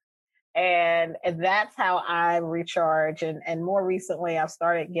book. And that's how I recharge. And more recently, I've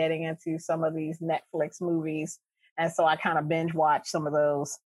started getting into some of these Netflix movies. And so I kind of binge watch some of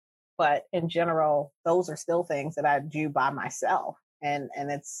those. But in general, those are still things that I do by myself. And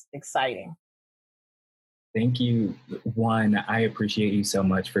it's exciting. Thank you. One, I appreciate you so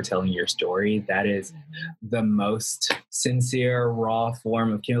much for telling your story. That is the most sincere, raw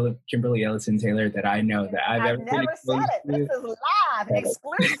form of Kimberly Ellison Taylor that I know that I've ever been exposed to. This is live,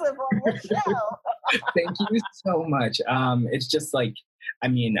 exclusive on your show. Thank you so much. It's just like,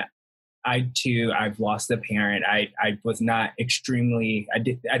 I've lost a parent. I was not extremely, I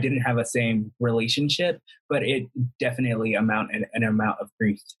didn't have a same relationship, but it definitely an amount of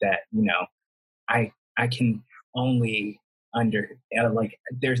grief that, I can only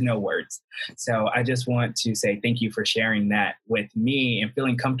there's no words. So I just want to say thank you for sharing that with me and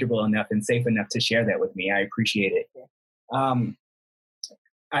feeling comfortable enough and safe enough to share that with me. I appreciate it.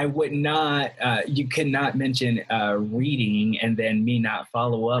 I would not, you cannot mention reading and then me not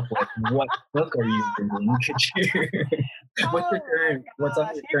follow up with what book are you reading? Could you, Oh what's my on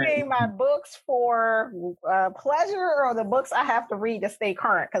gosh. your You current? mean my books for pleasure or the books I have to read to stay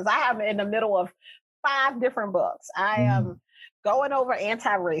current? Because I am in the middle of 5 different books. I am going over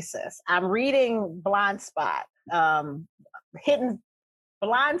anti-racist. I'm reading Hidden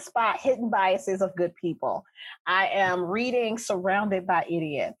Blind Spot, Hidden Biases of Good People. I am reading Surrounded by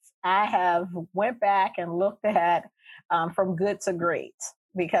Idiots. I have went back and looked at From Good to Great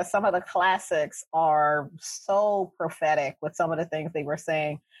because some of the classics are so prophetic with some of the things they were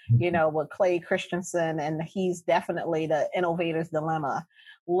saying, with Clay Christensen, and he's definitely the innovator's dilemma.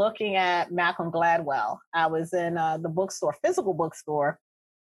 Looking at Malcolm Gladwell, I was in the physical bookstore,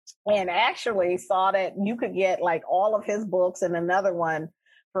 and actually saw that you could get like all of his books and another one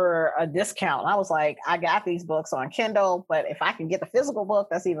for a discount. I was like, I got these books on Kindle, but if I can get the physical book,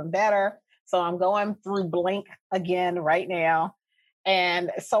 that's even better. So I'm going through Blink again right now.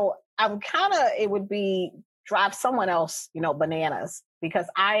 And so it would be drive someone else, bananas, because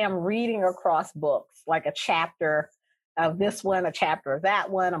I am reading across books, like a chapter of this one, a chapter of that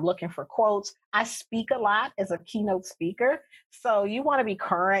one. I'm looking for quotes. I speak a lot as a keynote speaker. So you want to be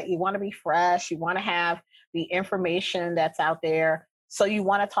current, you want to be fresh, you want to have the information that's out there. So you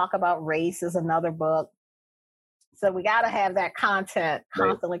want to talk about race is another book. So we got to have that content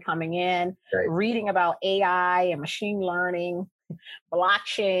constantly coming in, reading about AI and machine learning,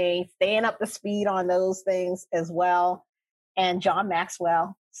 blockchain, staying up to speed on those things as well. And John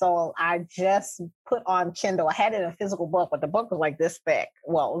Maxwell. So I just put on Kindle. I had it in a physical book, but the book was like this thick.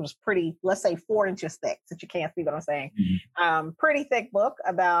 Well, it was pretty, let's say 4 inches thick, since you can't see what I'm saying. Pretty thick book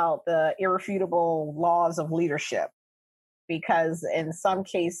about the irrefutable laws of leadership. Because in some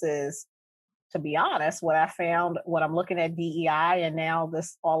cases, to be honest, what I found when I'm looking at DEI and now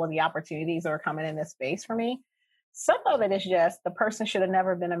all of the opportunities that are coming in this space for me, some of it is just the person should have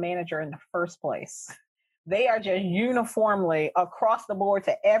never been a manager in the first place. They are just uniformly across the board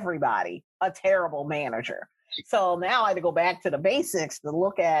to everybody a terrible manager. So now I had to go back to the basics to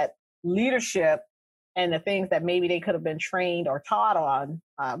look at leadership and the things that maybe they could have been trained or taught on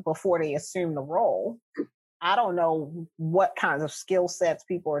before they assumed the role. I don't know what kinds of skill sets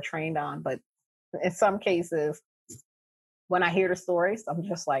people are trained on, but in some cases, when I hear the stories, I'm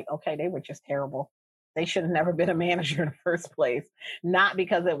just like, okay, they were just terrible. They should have never been a manager in the first place. Not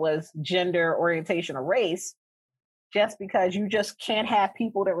because it was gender, orientation, or race, just because you just can't have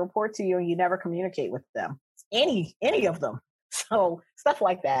people that report to you and you never communicate with them. Any of them. So stuff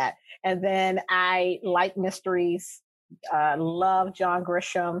like that. And then I like mysteries, love John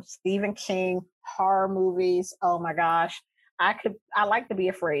Grisham, Stephen King, horror movies. Oh my gosh. I like to be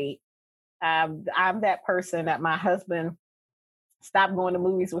afraid. I'm that person that my husband stopped going to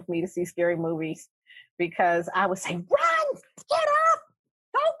movies with me to see scary movies because I would say, run, get up,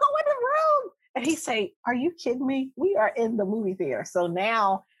 don't go in the room. And he'd say, are you kidding me? We are in the movie theater. So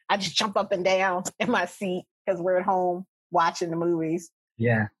now I just jump up and down in my seat because we're at home watching the movies.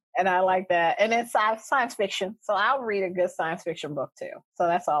 Yeah. And I like that. And it's science fiction. So I'll read a good science fiction book too. So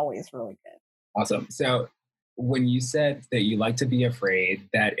that's always really good. Awesome. So when you said that you like to be afraid,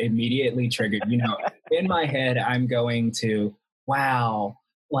 that immediately triggered, in my head, I'm going to, wow,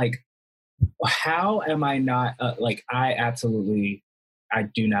 like, how am I not, I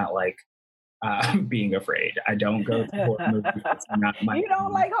do not like being afraid. I don't go to horror movies. It's not my You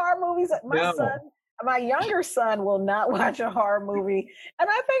don't like horror movies? My younger son will not watch a horror movie. And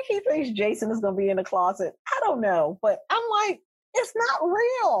I think he thinks Jason is going to be in the closet. I don't know. But I'm like, it's not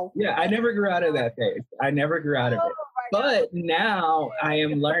real. Yeah, I never grew out of that phase. I never grew out of it. But now I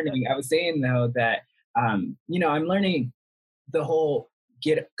am learning. I was saying, though, that, I'm learning the whole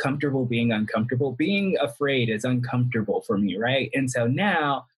get comfortable being uncomfortable. Being afraid is uncomfortable for me, right? And so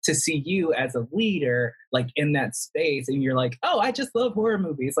now to see you as a leader, like in that space, and you're like, oh, I just love horror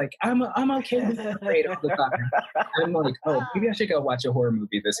movies. Like I'm okay with being afraid all the time. I'm like, oh, maybe I should go watch a horror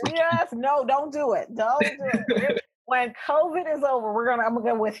movie this week. Yes, no, don't do it. Don't do it. When COVID is over, I'm gonna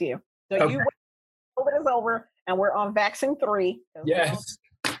go with you. So okay. COVID is over, and we're on vaccine 3. Yes,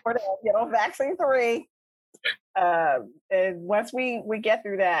 we're on vaccine 3. And once we get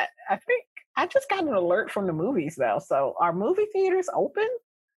through that, I think I just got an alert from the movies though. So are movie theaters open?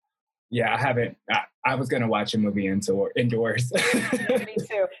 Yeah, I haven't. I was going to watch a movie indoors. Me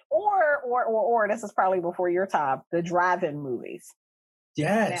too. Or this is probably before your time, the drive-in movies.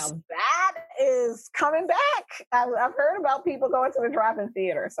 Yes. Now that is coming back. I've heard about people going to the drive-in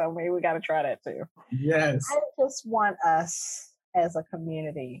theater, so maybe we got to try that too. Yes. I just want us as a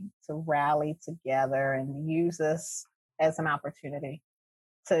community to rally together and use this as an opportunity.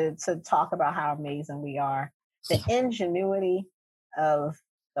 to talk about how amazing we are. The ingenuity of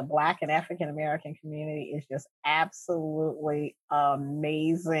the Black and African American community is just absolutely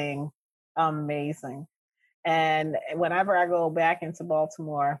amazing, amazing. And whenever I go back into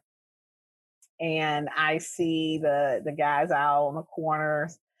Baltimore and I see the guys out on the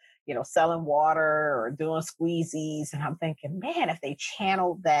corners, selling water or doing squeezies, and I'm thinking, man, if they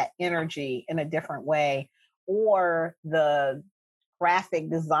channeled that energy in a different way, or the graphic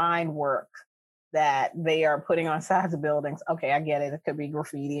design work that they are putting on sides of buildings. Okay, I get it. It could be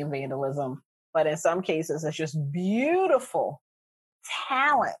graffiti and vandalism, but in some cases, it's just beautiful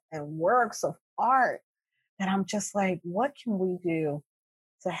talent and works of art. And I'm just like, what can we do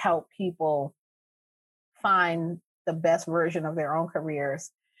to help people find the best version of their own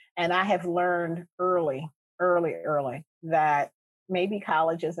careers? And I have learned early, that maybe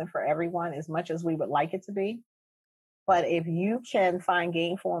college isn't for everyone as much as we would like it to be. But if you can find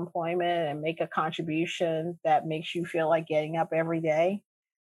gainful employment and make a contribution that makes you feel like getting up every day,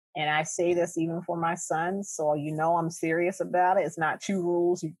 and I say this even for my son, so I'm serious about it. It's not two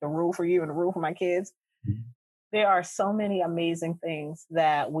rules, the rule for you and the rule for my kids. Mm-hmm. There are so many amazing things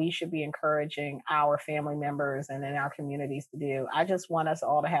that we should be encouraging our family members and in our communities to do. I just want us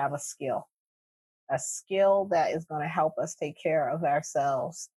all to have a skill that is going to help us take care of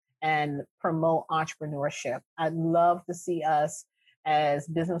ourselves and promote entrepreneurship. I'd love to see us as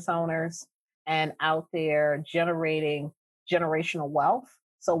business owners and out there generating generational wealth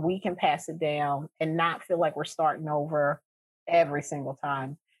so we can pass it down and not feel like we're starting over every single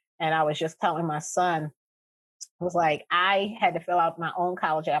time. And I was just telling my son, was like, I had to fill out my own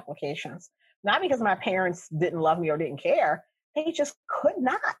college applications, not because my parents didn't love me or didn't care. They just could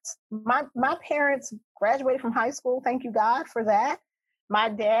not. My parents graduated from high school. Thank you, God, for that. My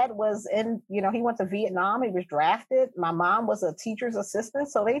dad was he went to Vietnam. He was drafted. My mom was a teacher's assistant.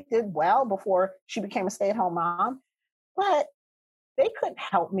 So they did well before she became a stay-at-home mom. But they couldn't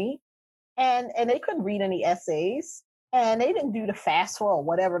help me. And they couldn't read any essays. And they didn't do the FAFSA or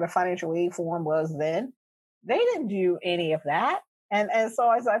whatever the financial aid form was then. They didn't do any of that. And so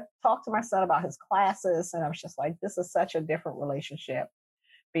as I talked to my son about his classes, and I was just like, this is such a different relationship,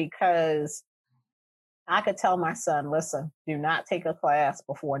 because I could tell my son, listen, do not take a class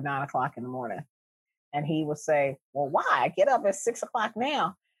before 9:00 in the morning. And he would say, well, why? I get up at 6:00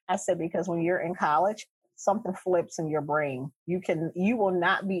 now. I said, because when you're in college, something flips in your brain. You will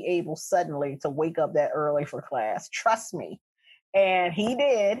not be able suddenly to wake up that early for class. Trust me. And he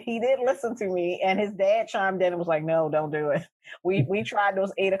did listen to me, and his dad chimed in and was like, no, don't do it. We tried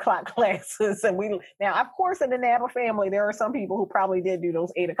those 8:00 classes, and now, of course, in the NABA family, there are some people who probably did do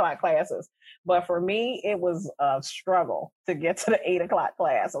those 8:00 classes. But for me, it was a struggle to get to the 8:00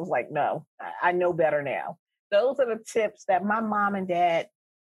 class. I was like, no, I know better now. Those are the tips that my mom and dad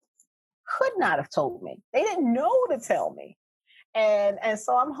could not have told me. They didn't know to tell me. And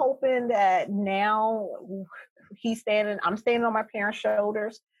so I'm hoping that now I'm standing on my parents'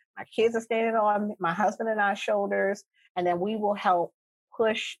 shoulders. My kids are standing on my husband and I's shoulders. And then we will help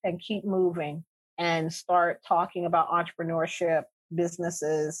push and keep moving and start talking about entrepreneurship,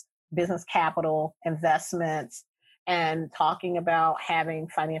 businesses, business capital, investments, and talking about having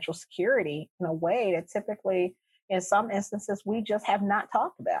financial security in a way that typically, in some instances, we just have not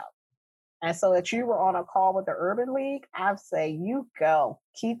talked about. And so that you were on a call with the Urban League, I'd say you go,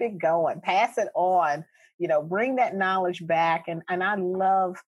 keep it going, pass it on, bring that knowledge back. And I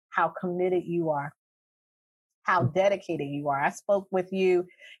love how committed you are, how dedicated you are. I spoke with you,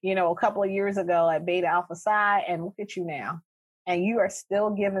 a couple of years ago at Beta Alpha Psi, and look at you now. And you are still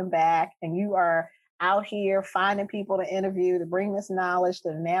giving back, and you are out here finding people to interview, to bring this knowledge to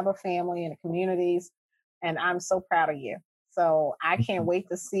the NABA family and the communities. And I'm so proud of you. So I can't wait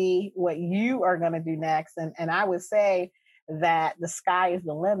to see what you are going to do next. And I would say that the sky is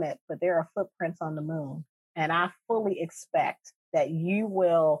the limit, but there are footprints on the moon. And I fully expect that you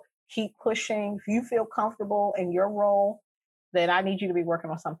will keep pushing. If you feel comfortable in your role, then I need you to be working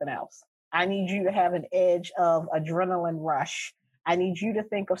on something else. I need you to have an edge of adrenaline rush. I need you to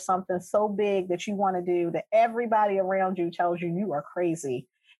think of something so big that you want to do that everybody around you tells you are crazy.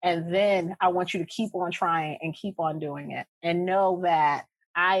 And then I want you to keep on trying and keep on doing it, and know that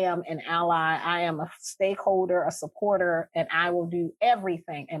I am an ally. I am a stakeholder, a supporter, and I will do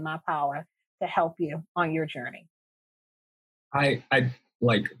everything in my power to help you on your journey. I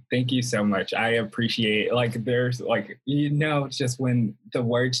thank you so much. I appreciate, there's it's just when the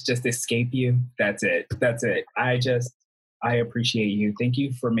words just escape you, that's it. I appreciate you. Thank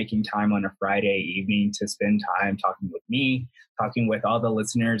you for making time on a Friday evening to spend time talking with me, talking with all the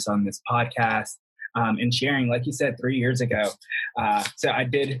listeners on this podcast. and sharing, like you said, 3 years ago. So I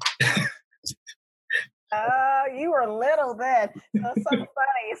did. You were little then. So it's so funny.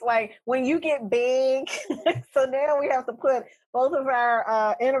 It's like when you get big, so now we have to put both of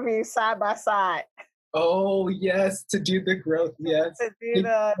our interviews side by side. Oh, yes, to do the growth, yes. To do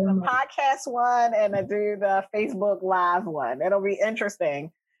the podcast one and to do the Facebook Live one. It'll be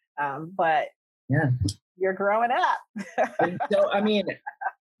interesting. But yeah, you're growing up. So, I mean,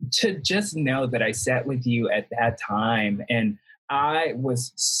 to just know that I sat with you at that time and I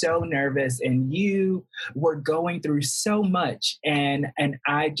was so nervous and you were going through so much. And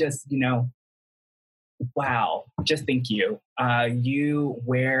I just, wow, just thank you. You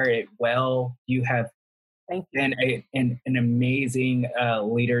wear it well. You have been an amazing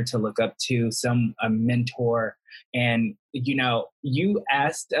leader to look up to, a mentor. And, you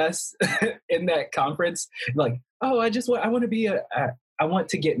asked us in that conference, like, oh, I want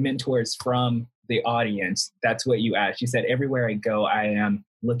to get mentors from the audience. That's what you asked. You said, everywhere I go, I am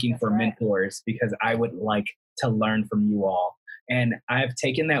looking for mentors because I would like to learn from you all. And I've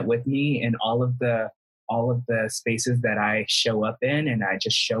taken that with me in all of the spaces that I show up in, and I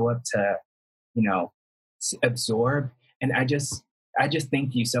just show up to, absorb. And I just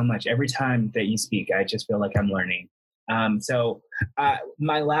thank you so much. Every time that you speak, I just feel like I'm learning. So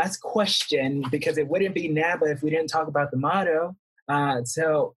my last question, because it wouldn't be NABA if we didn't talk about the motto.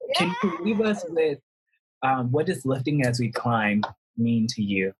 So can you leave us with what does lifting as we climb mean to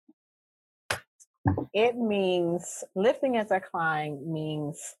you? It means lifting as I climb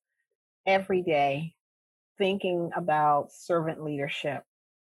means every day thinking about servant leadership.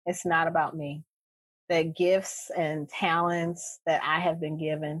 It's not about me. The gifts and talents that I have been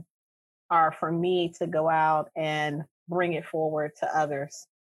given are for me to go out and bring it forward to others.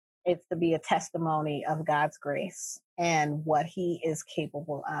 It's to be a testimony of God's grace and what he is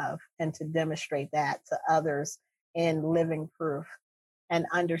capable of, and to demonstrate that to others in living proof, and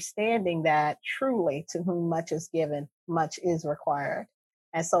understanding that truly to whom much is given, much is required.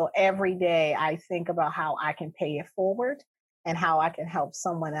 And so every day I think about how I can pay it forward and how I can help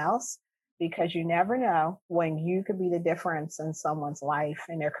someone else, because you never know when you could be the difference in someone's life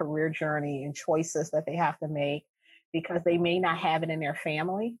and their career journey and choices that they have to make, because they may not have it in their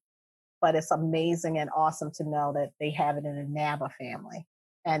family, but it's amazing and awesome to know that they have it in a NABA family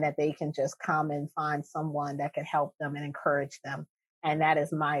and that they can just come and find someone that can help them and encourage them. And that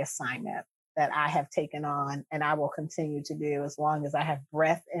is my assignment that I have taken on, and I will continue to do as long as I have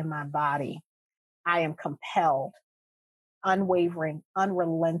breath in my body. I am compelled, unwavering,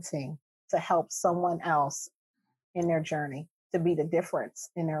 unrelenting to help someone else in their journey, to be the difference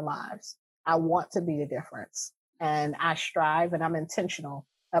in their lives. I want to be the difference, and I strive, and I'm intentional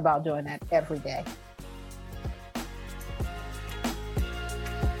about doing that every day.